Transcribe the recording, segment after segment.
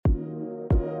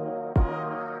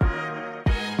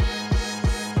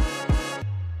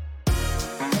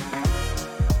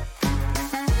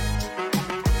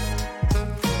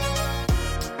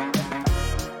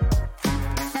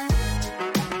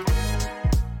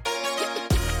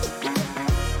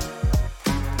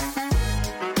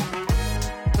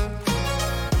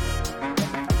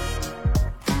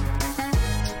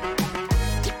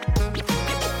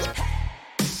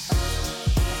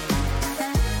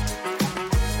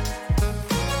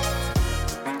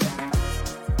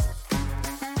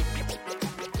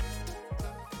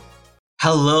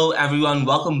Hello, everyone.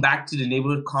 Welcome back to the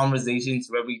Neighborhood Conversations,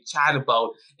 where we chat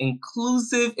about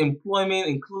inclusive employment,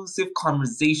 inclusive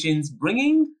conversations,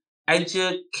 bringing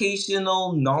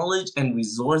educational knowledge and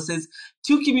resources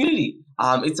to community.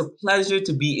 It's a pleasure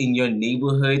to be in your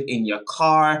neighborhood, in your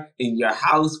car, in your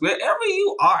house, wherever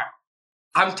you are.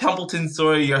 I'm Templeton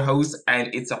Sawyer, your host,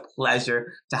 and it's a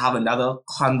pleasure to have another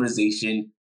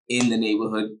conversation in the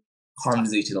Neighborhood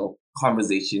Conversational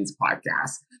Conversations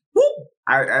podcast. Woo!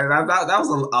 That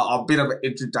was a bit of an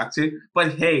introduction,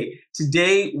 but hey,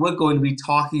 today we're going to be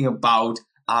talking about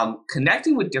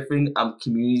connecting with different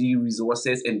community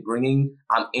resources and bringing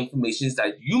information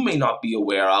that you may not be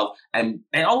aware of, and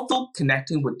also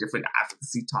connecting with different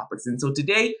advocacy topics. And so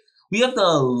today we have the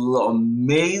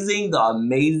amazing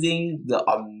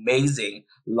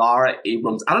Lara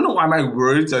Abrams. I don't know why my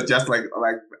words are just like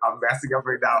I'm messing up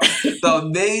right now. The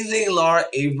amazing Lara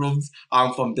Abrams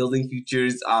from Building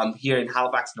Futures here in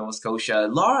Halifax, Nova Scotia.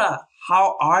 Lara,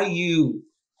 how are you?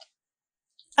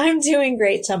 I'm doing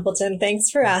great, Templeton. Thanks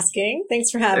for asking.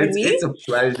 Thanks for having me. It's a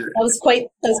pleasure. That was quite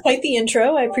the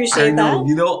intro. I I appreciate that.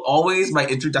 know, always my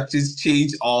introductions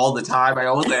change all the time. I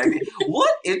always like,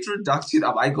 what introduction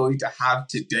am I going to have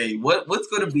today? What's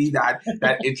going to be that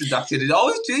introduction? It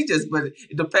always changes, but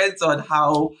it depends on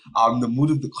how the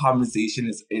mood of the conversation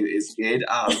is in.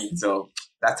 So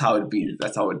that's how it be.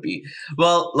 That's how it be.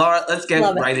 Well, Laura, let's get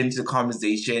Love it. right into the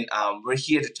conversation. We're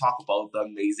here to talk about the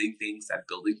amazing things that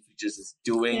Building Futures is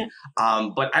doing. Yeah.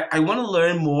 But I want to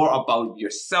learn more about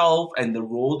yourself and the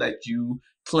role that you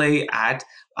play at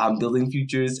Building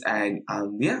Futures, and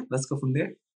yeah, let's go from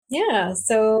there. Yeah.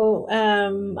 So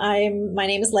my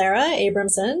name is Lara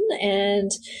Abramson,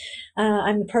 and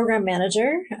I'm the program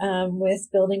manager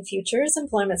with Building Futures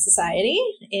Employment Society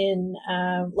in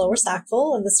Lower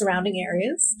Sackville and the surrounding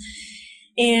areas.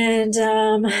 And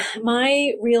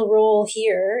my real role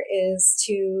here is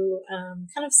to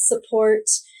kind of support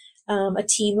a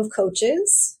team of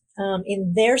coaches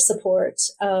in their support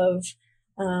of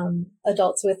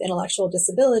adults with intellectual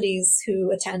disabilities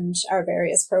who attend our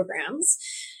various programs.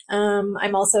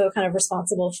 I'm also kind of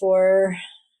responsible for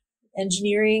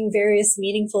engineering various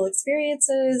meaningful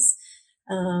experiences,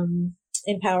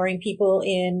 empowering people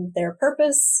in their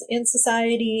purpose in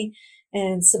society,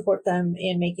 and support them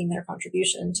in making their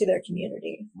contribution to their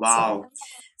community. Wow.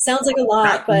 So, sounds like a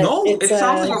lot, but No, it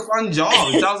sounds like a fun job.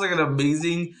 It it's sounds like an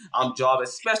amazing job,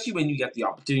 especially when you get the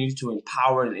opportunity to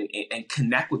empower and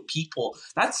connect with people.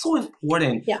 That's so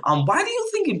important. yeah. Why do you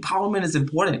think empowerment is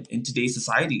important in today's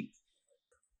society?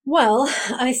 Well,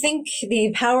 I think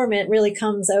the empowerment really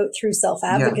comes out through Yeah.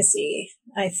 self-advocacy.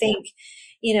 I think,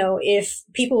 if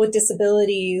people with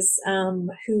disabilities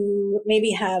who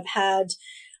maybe have had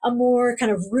a more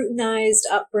kind of routinized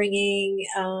upbringing,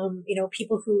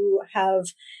 people who have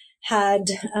had,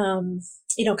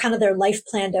 kind of their life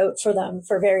planned out for them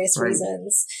for various Right.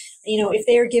 reasons. If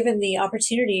they are given the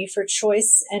opportunity for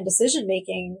choice and decision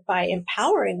making by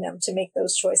empowering them to make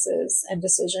those choices and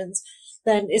decisions,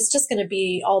 then it's just going to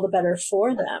be all the better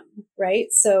for them,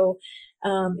 right? So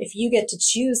if you get to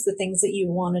choose the things that you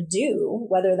want to do,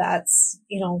 whether that's,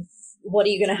 what are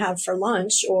you going to have for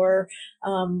lunch, or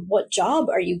what job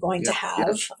are you going to Yeah.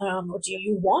 have, or do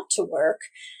you want to work,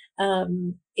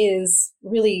 is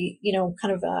really,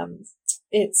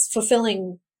 it's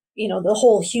fulfilling, the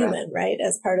whole human, right,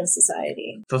 as part of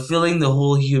society. Fulfilling the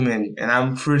whole human, and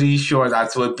I'm pretty sure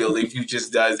that's what Building Futures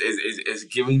does, is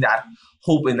giving that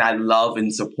hope and that love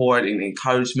and support and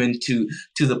encouragement to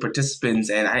the participants.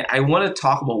 And I want to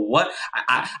talk about what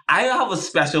I have a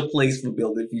special place for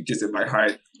Building Futures in my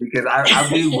heart, because I've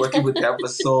been working with them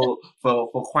for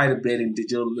quite a bit in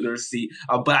digital literacy.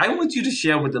 But I want you to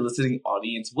share with the listening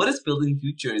audience, what is Building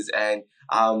Futures, and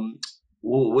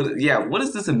what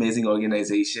is this amazing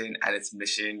organization and its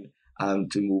mission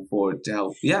to move forward to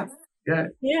help? Yeah, yeah.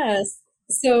 Yes.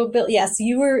 So, Bill, yes,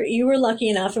 you were lucky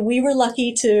enough, and we were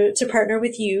lucky to partner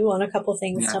with you on a couple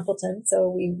things, Yeah. Templeton. So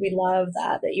we love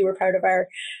that you were part of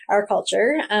our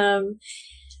culture.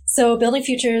 So Building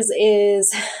Futures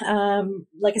is,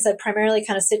 like I said, primarily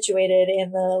kind of situated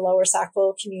in the Lower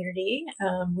Sackville community.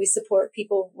 We support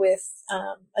people with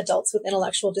adults with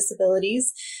intellectual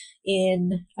disabilities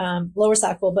in Lower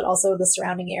Sackville, but also the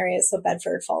surrounding areas, so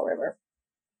Bedford, Fall River.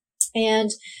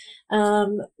 And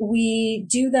we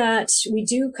do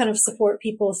kind of support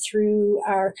people through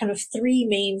our kind of three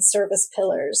main service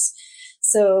pillars.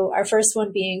 So our first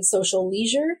one being social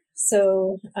leisure.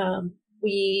 So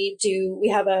we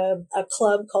have a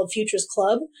club called Futures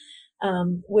Club,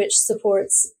 which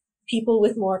supports people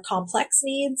with more complex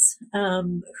needs,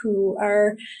 who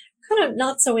are kind of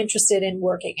not so interested in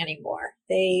working anymore.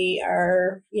 They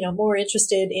are, more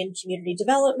interested in community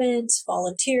development,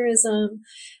 volunteerism.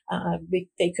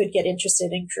 They could get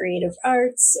interested in creative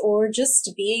arts or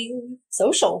just being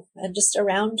social and just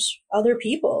around other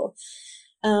people.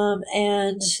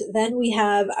 And then we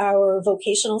have our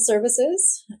vocational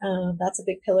services. That's a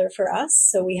big pillar for us.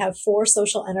 So we have 4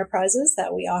 social enterprises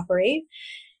that we operate.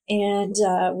 And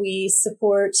we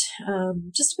support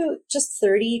just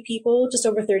 30 people, just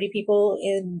over 30 people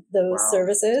in those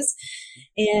services.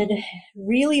 And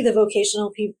really, the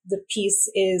vocational the piece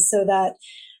is so that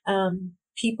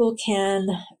people can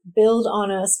build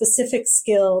on a specific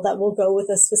skill that will go with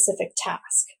a specific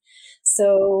task.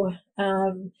 So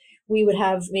we would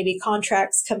have maybe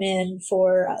contracts come in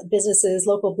for businesses,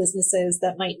 local businesses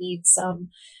that might need some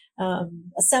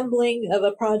assembling of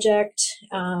a project.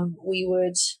 We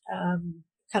would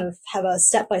kind of have a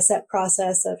step-by-step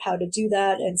process of how to do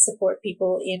that and support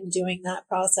people in doing that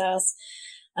process.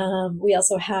 We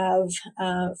also have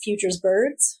Futures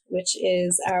Birds, which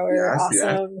is our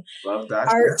awesome Love that.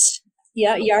 art,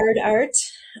 yard art.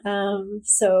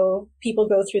 So people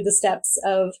go through the steps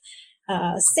of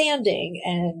sanding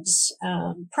and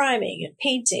priming and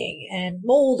painting and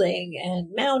molding and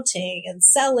mounting and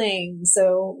selling.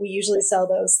 So we usually sell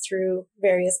those through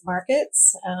various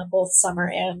markets, both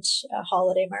summer and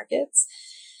holiday markets.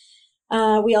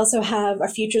 We also have our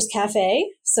Futures Cafe.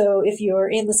 So if you're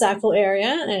in the Sackville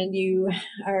area and you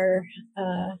are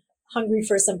hungry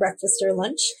for some breakfast or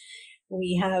lunch,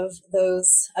 we have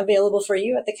those available for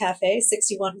you at the cafe,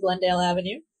 61 Glendale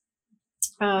Avenue.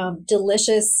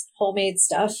 Delicious homemade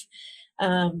stuff,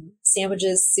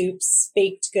 sandwiches, soups,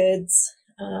 baked goods.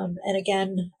 And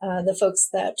again, the folks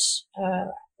that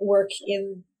work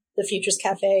in the Futures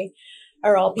Cafe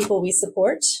are all people we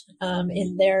support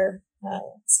in their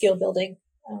skill building,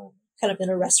 kind of in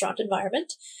a restaurant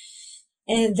environment.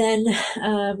 And then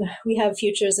we have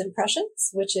Futures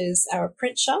Impressions, which is our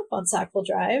print shop on Sackville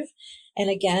Drive. And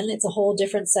again, it's a whole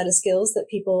different set of skills that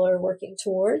people are working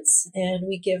towards. And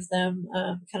we give them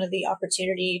kind of the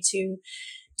opportunity to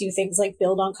do things like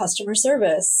build on customer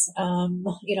service,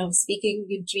 speaking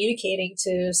and communicating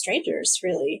to strangers,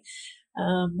 really.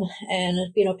 And,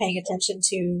 paying attention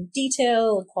to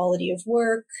detail and quality of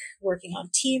work, working on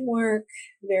teamwork,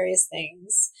 various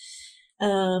things.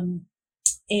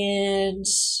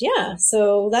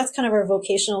 So that's kind of our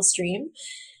vocational stream.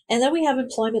 And then we have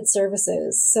employment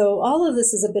services. So all of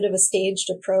this is a bit of a staged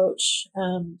approach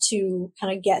to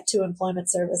kind of get to employment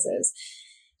services.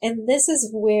 And this is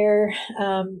where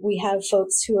we have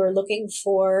folks who are looking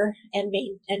for and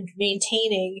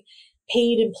maintaining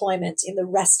paid employment in the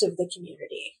rest of the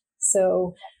community.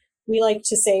 So we like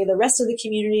to say the rest of the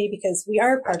community because we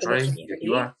are part of the community.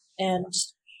 You are. And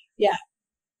yeah.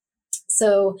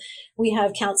 So we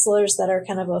have counselors that are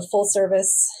kind of a full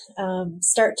service,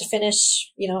 start to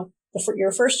finish,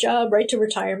 your first job, right to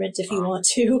retirement if you want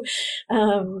to.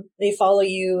 They follow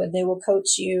you and they will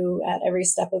coach you at every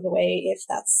step of the way if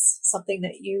that's something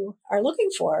that you are looking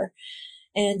for.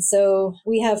 And so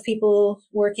we have people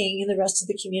working in the rest of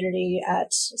the community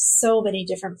at so many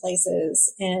different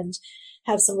places and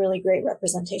have some really great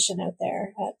representation out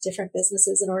there at different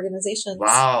businesses and organizations.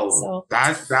 Wow, so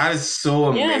that is so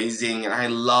amazing, and I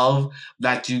love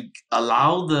that you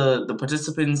allow the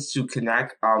participants to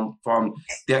connect from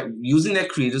using their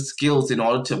creative skills in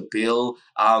order to build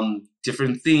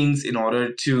different things. In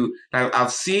order to,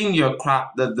 I've seen your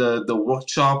craft, the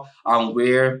workshop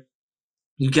where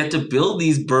you get to build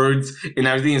these birds and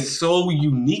everything is so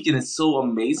unique and it's so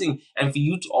amazing. And for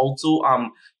you to also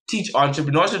teach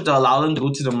entrepreneurship to allow them to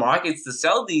go to the markets to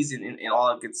sell these and all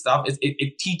that good stuff.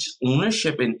 It teaches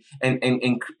ownership and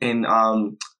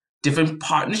different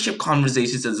partnership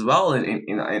conversations as well.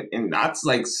 And that's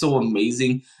like so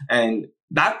amazing. And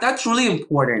that's really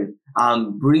important.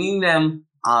 Bringing them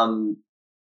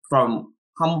from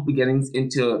humble beginnings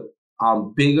into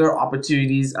bigger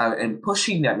opportunities and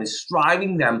pushing them and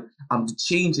striving them to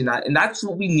change, and that's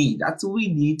what we need. That's what we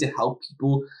need to help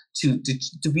people to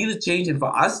be the change, and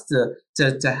for us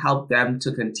to help them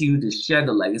to continue to share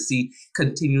the legacy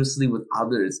continuously with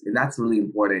others, and that's really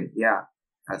important. Yeah,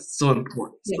 that's so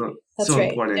important. That's so right.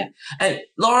 important. Yeah. And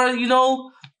Laura,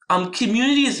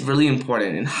 community is really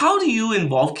important. And how do you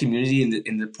involve community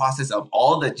in the process of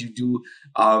all that you do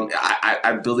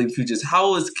at Building Futures?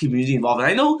 How is community involved? And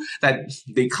I know that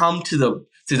they come to the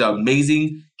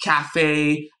amazing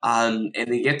cafe and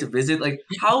they get to visit. Like,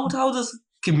 how does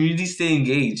community stay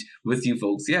engaged with you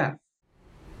folks? Yeah.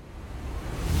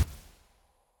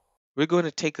 We're going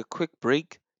to take a quick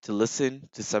break to listen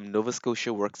to some Nova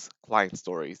Scotia Works client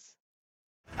stories.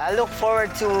 I look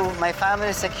forward to my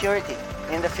family's security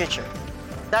in the future.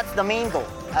 That's the main goal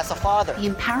as a father. The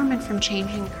empowerment from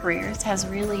changing careers has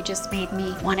really just made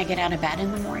me want to get out of bed in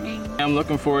the morning. I'm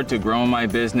looking forward to growing my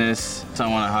business. So I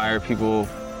want to hire people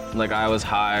like I was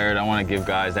hired. I want to give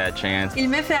guys that chance. Il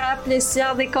me fera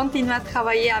plaisir de continuer à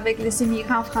travailler avec les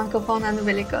immigrants francophones en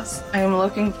Nouvelle-Écosse. I am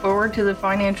looking forward to the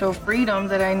financial freedom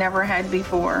that I never had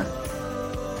before.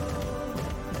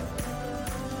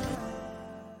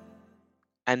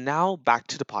 And now back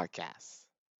to the podcast.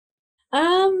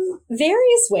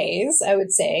 Various ways, I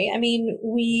would say. I mean,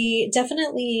 we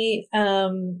definitely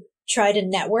try to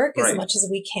network as much as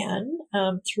we can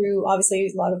through obviously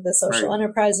a lot of the social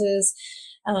enterprises.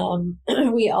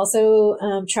 We also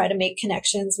try to make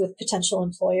connections with potential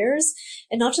employers,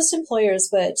 and not just employers,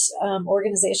 but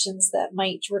organizations that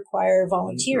might require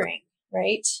volunteering,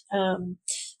 right?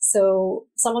 So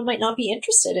someone might not be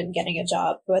interested in getting a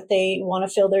job, but they want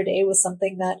to fill their day with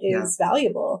something that is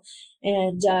valuable.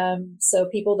 And so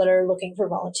people that are looking for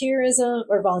volunteerism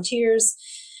or volunteers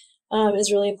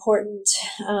is really important.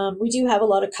 We do have a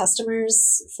lot of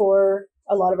customers for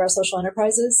a lot of our social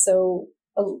enterprises. So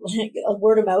a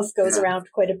word of mouth goes around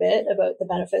quite a bit about the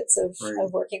benefits of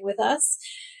working with us.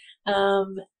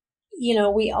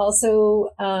 We also,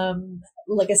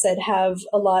 like I said, have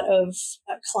a lot of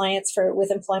clients with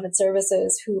employment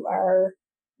services who are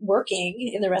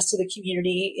working in the rest of the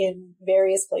community in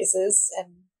various places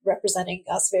and representing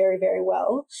us very, very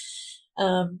well.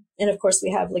 And of course,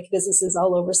 we have like businesses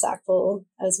all over Sackville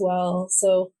as well.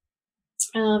 So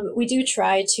we do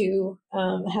try to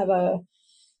have a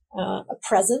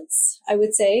presence, I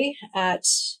would say, at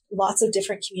lots of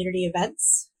different community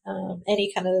events,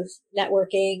 any kind of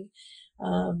networking.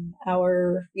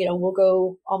 We'll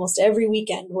go almost every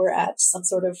weekend. We're at some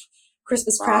sort of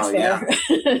Christmas craft fair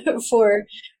for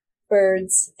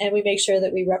birds, and we make sure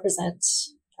that we represent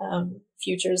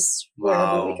futures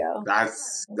wherever we go.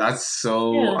 That's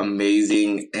so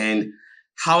amazing. And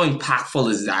how impactful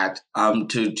is that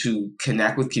to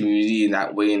connect with community in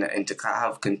that way and to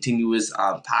have continuous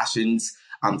passions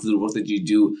through the work that you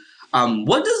do?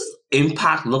 What does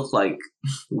impact look like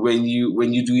when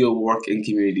you do your work in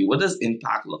community? What does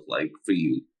impact look like for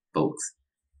you folks?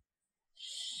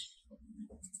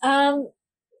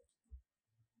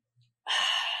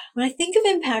 When I think of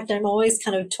impact, I'm always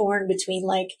kind of torn between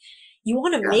like, you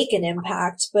want to make an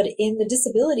impact, but in the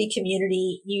disability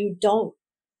community, you don't,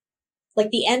 like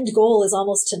the end goal is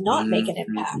almost to not make an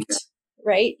impact,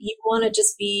 right? You want to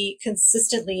just be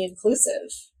consistently inclusive,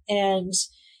 and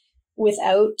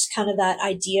without kind of that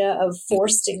idea of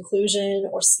forced inclusion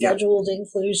or scheduled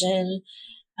inclusion,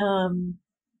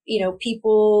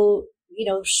 people,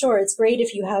 sure, it's great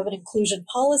if you have an inclusion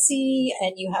policy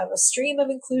and you have a stream of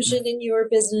inclusion in your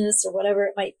business or whatever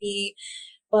it might be.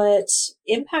 But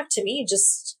impact to me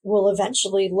just will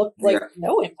eventually look like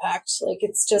no impact. Like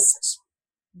it's just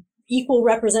equal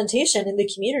representation in the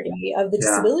community of the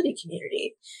disability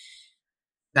community.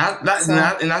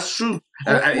 That's true.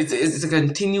 It's a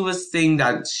continuous thing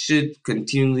that should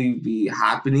continually be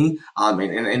happening.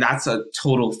 And that's a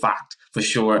total fact for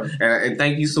sure. And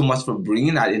thank you so much for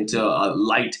bringing that into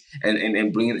light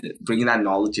and bringing that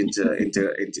knowledge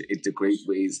into great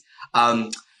ways.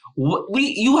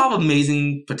 You have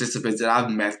amazing participants, and I've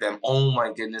met them. Oh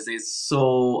my goodness, it's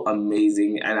so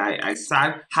amazing. And I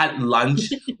had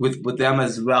lunch with them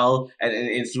as well, and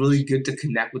it's really good to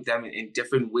connect with them in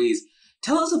different ways.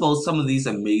 Tell us about some of these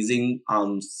amazing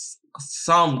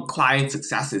some client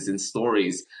successes and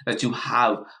stories that you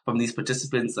have from these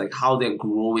participants, like how they're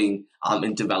growing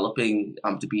and developing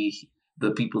to be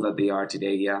the people that they are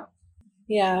today.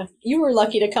 Yeah, you were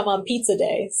lucky to come on Pizza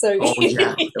Day, so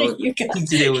Pizza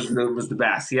Day was the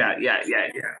best. Yeah.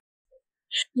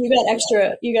 You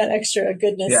got extra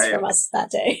goodness from us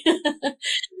that day.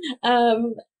 I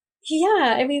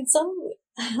mean,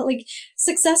 like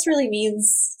success really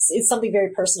means it's something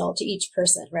very personal to each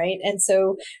person, right? And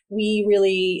so we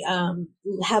really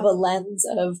have a lens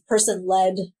of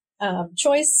person-led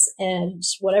choice, and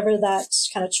whatever that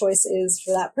kind of choice is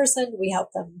for that person, we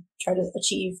help them try to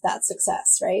achieve that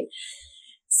success, right?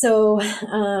 So,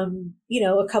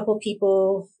 a couple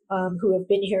people who have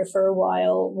been here for a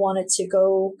while wanted to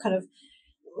go kind of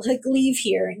like leave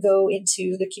here and go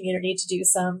into the community to do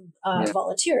some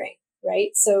volunteering,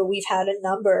 right? So we've had a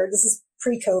number, this is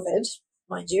pre-COVID,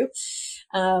 mind you,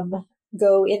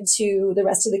 go into the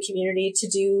rest of the community to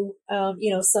do,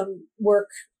 some work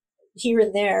here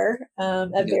and there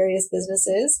at various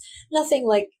businesses. Nothing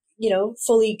like,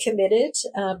 fully committed,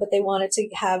 but they wanted to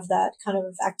have that kind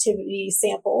of activity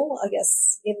sample, I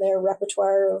guess, in their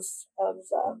repertoire of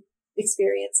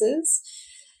experiences.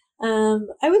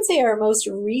 I would say our most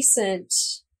recent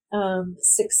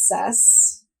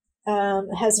success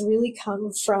has really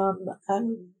come from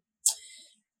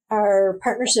our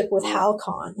partnership with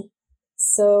HalCon.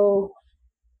 So,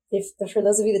 for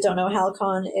those of you that don't know,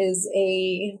 HalCon is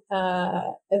a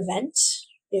event.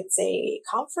 It's a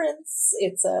conference.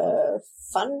 It's a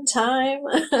fun time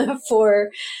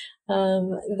for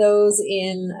those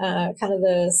in kind of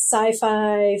the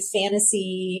sci-fi,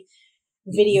 fantasy,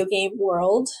 video game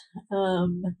world.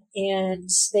 And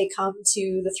they come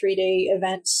to the 3-day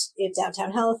event in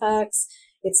downtown Halifax.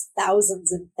 It's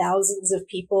thousands and thousands of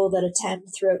people that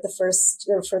attend throughout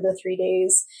for the 3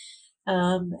 days.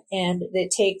 And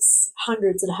it takes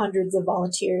hundreds and hundreds of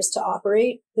volunteers to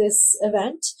operate this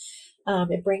event.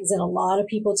 It brings in a lot of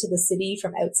people to the city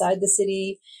from outside the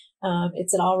city.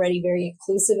 It's an already very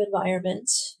inclusive environment.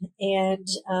 And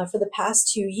for the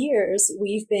past 2 years,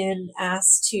 we've been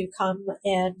asked to come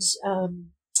and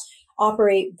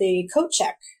operate the coat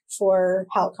check for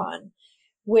HalCon,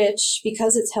 which,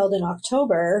 because it's held in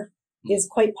October, is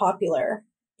quite popular.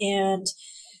 And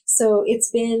so it's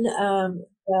been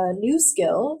a new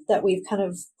skill that we've kind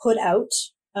of put out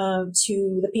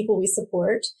to the people we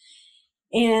support.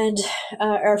 And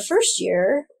our first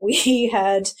year, we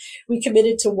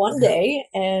committed to 1 day,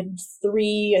 and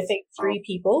three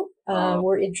people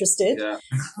were interested. Yeah.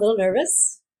 A little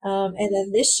nervous. And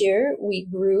then this year we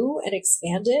grew and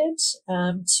expanded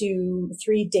to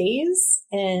 3 days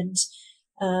and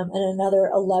another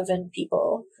 11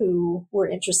 people who were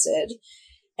interested.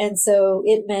 And so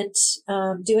it meant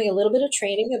doing a little bit of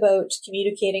training about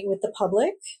communicating with the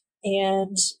public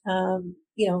and,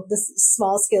 the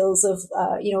small skills of,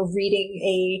 reading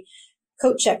a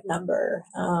coat check number,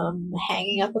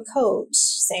 hanging up a coat,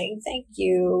 saying thank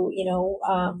you,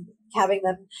 having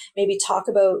them maybe talk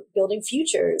about building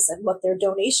futures and what their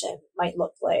donation might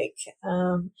look like.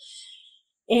 And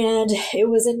it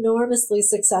was enormously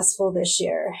successful this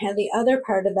year. And the other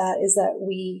part of that is that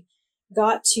we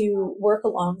got to work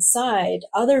alongside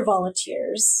other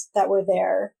volunteers that were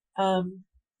there,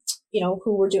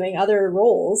 who were doing other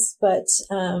roles, but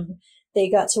they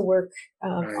got to work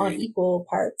on equal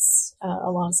parts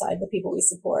alongside the people we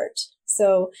support.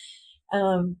 So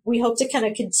we hope to kind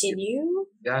of continue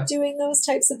doing those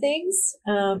types of things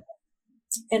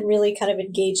and really kind of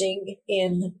engaging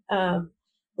in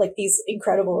like these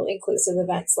incredible inclusive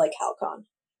events like HalCon.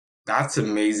 That's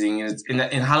amazing. And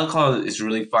HalCon is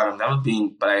really fun. I've never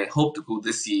been, but I hope to go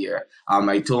this year.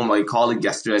 I told my colleague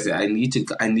yesterday, I said, I need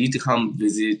to come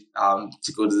visit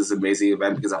to go to this amazing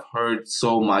event because I've heard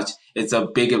so much. It's a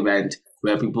big event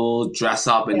where people dress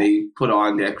up and they put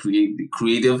on their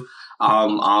creative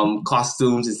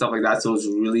costumes and stuff like that. So it's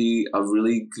really a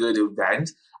really good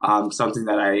event. Something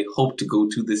that I hope to go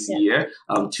to this year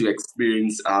to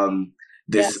experience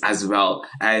this as well.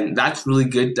 And that's really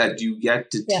good that you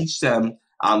get to teach them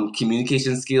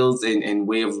communication skills and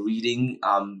way of reading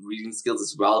skills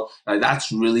as well.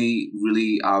 That's really,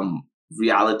 really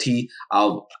reality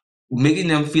of making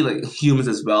them feel like humans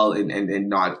as well and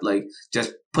not like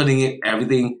just putting in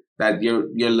everything that you're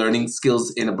learning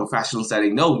skills in a professional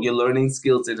setting. No, you're learning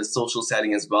skills in a social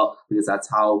setting as well, because that's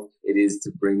how it is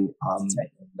to bring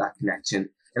that connection.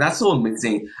 And that's so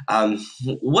amazing.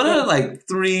 What are like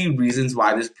 3 reasons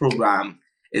why this program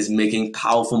is making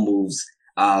powerful moves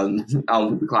with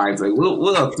the clients? Like,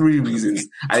 what are 3 reasons?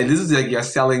 This is like your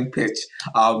selling pitch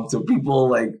to people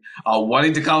like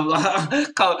wanting to come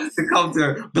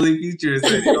to Building Futures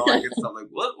and like and stuff. Like,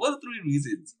 what are 3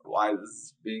 reasons why this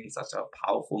is being such a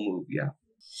powerful move? Yeah.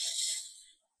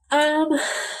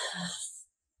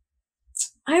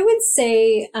 I would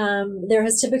say there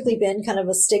has typically been kind of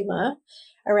a stigma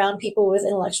around people with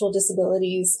intellectual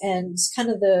disabilities and kind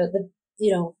of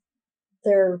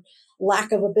their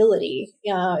lack of ability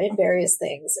in various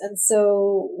things. And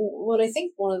so what I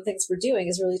think one of the things we're doing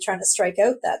is really trying to strike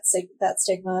out that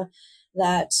stigma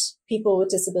that people with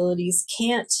disabilities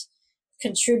can't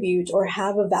contribute or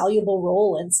have a valuable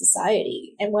role in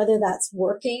society. And whether that's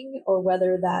working or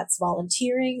whether that's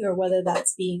volunteering or whether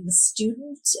that's being a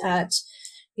student at,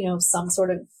 some sort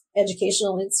of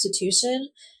educational institution,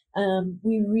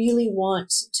 we really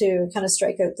want to kind of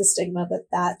strike out the stigma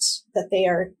that they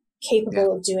are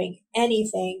capable of doing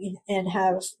anything and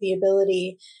have the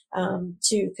ability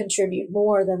to contribute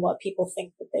more than what people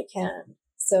think that they can.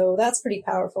 So that's pretty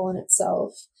powerful in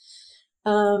itself.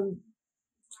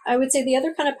 I would say the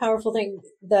other kind of powerful thing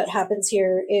that happens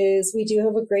here is we do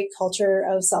have a great culture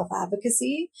of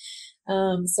self-advocacy.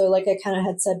 So like I kind of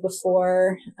had said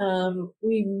before,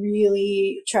 we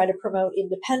really try to promote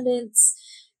independence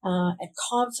and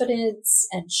confidence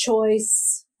and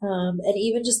choice and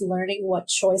even just learning what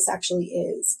choice actually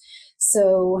is.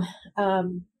 So,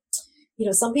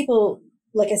 some people,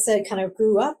 like I said, kind of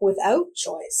grew up without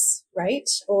choice, right?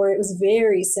 Or it was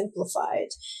very simplified.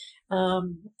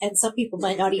 And some people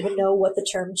might not even know what the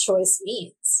term choice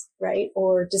means, right?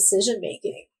 Or decision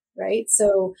making, right?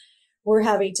 So we're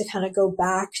having to kind of go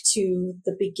back to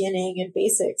the beginning and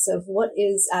basics of what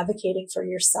is advocating for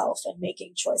yourself and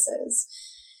making choices.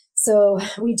 So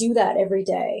we do that every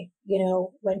day.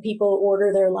 When people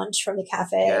order their lunch from the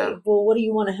cafe, well, what do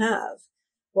you want to have?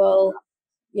 Well,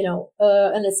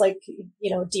 and it's like,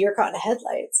 deer caught in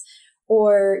headlights.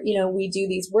 Or, we do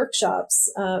these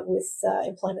workshops with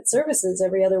employment services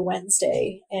every other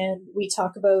Wednesday, and we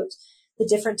talk about the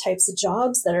different types of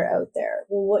jobs that are out there.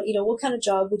 Well, what kind of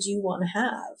job would you want to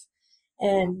have?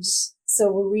 And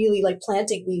so we're really like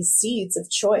planting these seeds of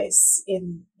choice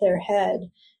in their head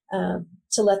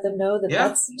to let them know that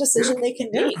that's a decision they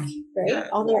can make, right,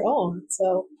 on their own.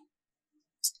 So.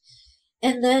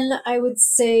 And then I would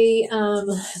say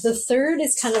the third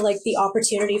is kind of like the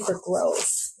opportunity for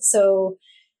growth. So,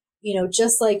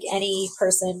 just like any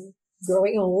person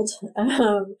growing old,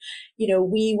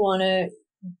 we want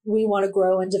to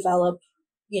grow and develop,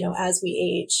 as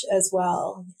we age as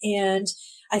well. And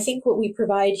I think what we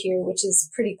provide here, which is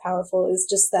pretty powerful, is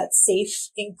just that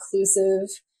safe, inclusive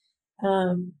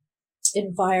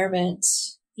environment,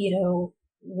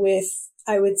 with,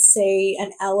 I would say,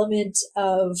 an element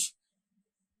of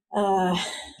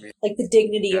like the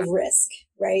dignity of risk,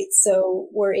 right? So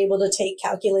we're able to take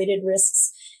calculated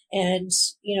risks and,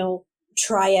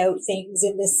 try out things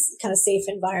in this kind of safe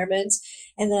environment.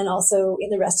 And then also in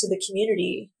the rest of the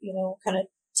community, kind of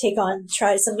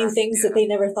try some new things that they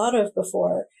never thought of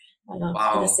before in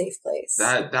a safe place.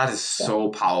 That is so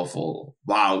powerful.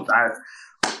 Wow. That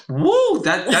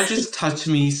just touched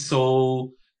me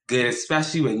so good,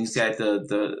 especially when you said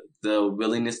the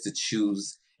willingness to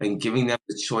choose and giving them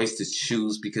the choice to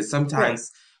choose, because sometimes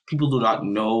people do not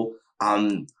know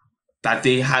that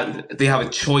they have a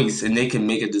choice and they can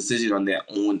make a decision on their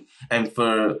own. And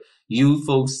for you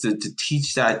folks to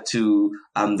teach that to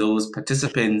those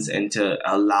participants and to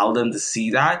allow them to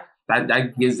see that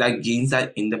gains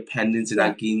that independence, and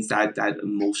that gains that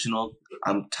emotional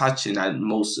touch and that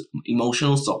most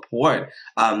emotional support.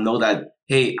 Know that,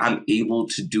 hey, I'm able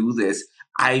to do this.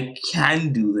 I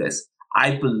can do this.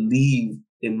 I believe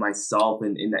in myself,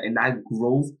 and in that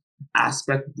growth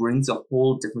aspect brings a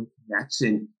whole different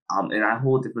connection and a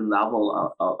whole different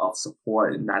level of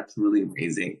support, and that's really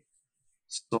amazing.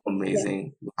 So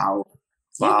amazing. Wow.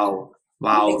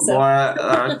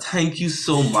 Laura, thank you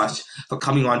so much for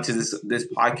coming on to this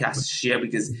podcast to share,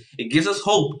 because it gives us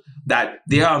hope that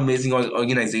there are amazing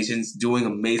organizations doing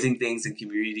amazing things in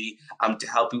community to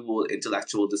help people with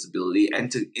intellectual disability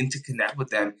and to connect with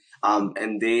them.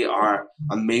 And they are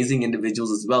amazing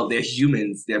individuals as well. They're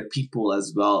humans, they're people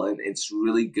as well. And it's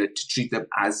really good to treat them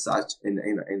as such in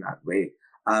that way.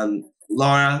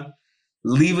 Laura,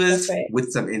 leave us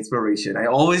with some inspiration. I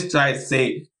always try to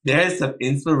say there's some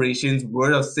inspirations,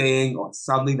 word of saying, or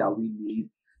something that we need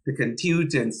to continue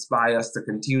to inspire us, to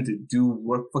continue to do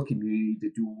work for community, to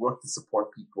do work to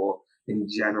support people in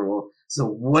general. So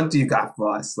what do you got for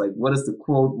us? Like, what is the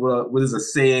quote? What is a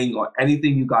saying, or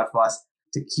anything you got for us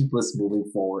to keep us moving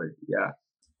forward? Yeah.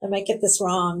 I might get this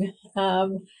wrong.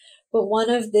 But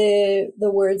one of the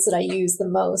words that I use the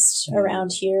most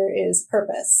around here is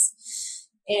purpose.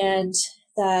 And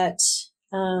that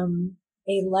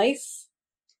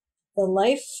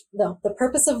the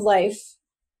purpose of life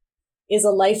is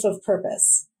a life of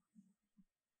purpose.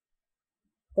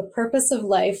 The purpose of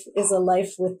life is a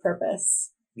life with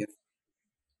purpose. Yeah.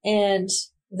 And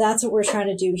that's what we're trying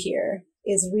to do here,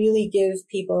 is really give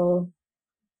people,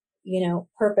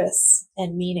 purpose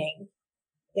and meaning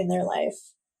in their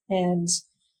life. And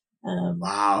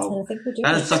wow, I think we're doing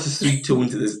that is such a sweet tune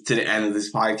to the end of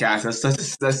this podcast.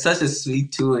 That's such a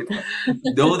sweet tune.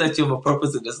 Know that you have a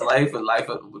purpose in this life, and life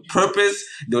with purpose.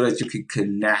 Know that you can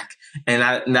connect,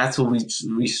 and that's what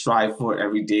we strive for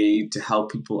every day, to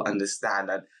help people understand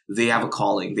that they have a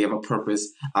calling, they have a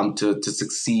purpose to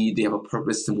succeed, they have a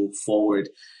purpose to move forward.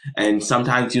 And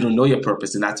sometimes you don't know your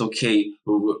purpose, and that's okay.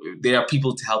 There are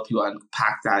people to help you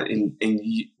unpack that. And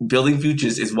Building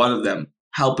Futures is one of them,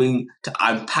 helping to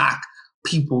unpack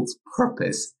people's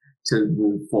purpose to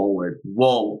move forward.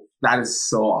 Whoa, that is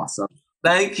so awesome.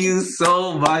 Thank you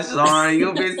so much, Lara.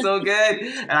 You've been so good.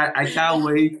 And I can't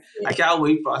wait. I can't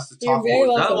wait for us to talk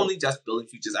about not only just Building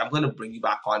Futures. I'm going to bring you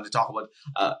back on to talk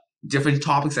about different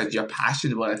topics that you're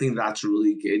passionate about. I think that's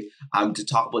really good to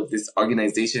talk about this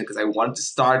organization, because I wanted to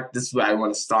start, this is where I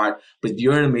want to start, but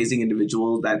you're an amazing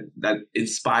individual that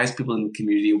inspires people in the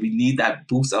community. We need that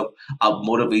boost of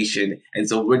motivation. And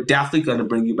so we're definitely going to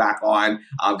bring you back on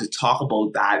to talk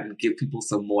about that and give people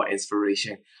some more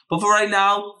inspiration. But for right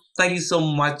now, thank you so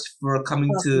much for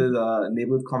coming to the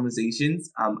Neighborhood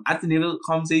Conversations. At the Neighborhood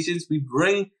Conversations, we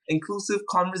bring inclusive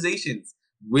conversations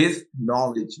with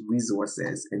knowledge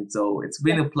resources. And so it's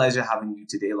been a pleasure having you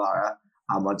today, Lara,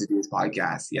 on today's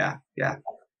podcast. Yeah.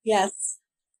 Yes.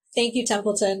 Thank you,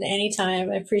 Templeton.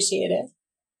 Anytime. I appreciate it.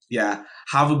 Yeah.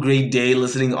 Have a great day,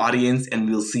 listening audience, and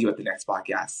we'll see you at the next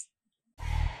podcast.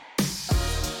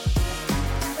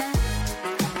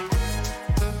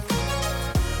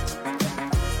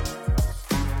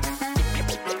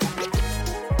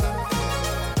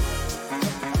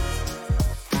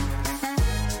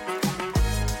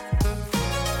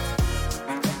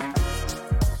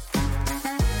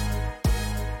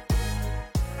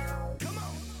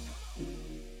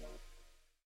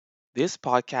 This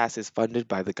podcast is funded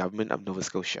by the Government of Nova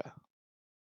Scotia.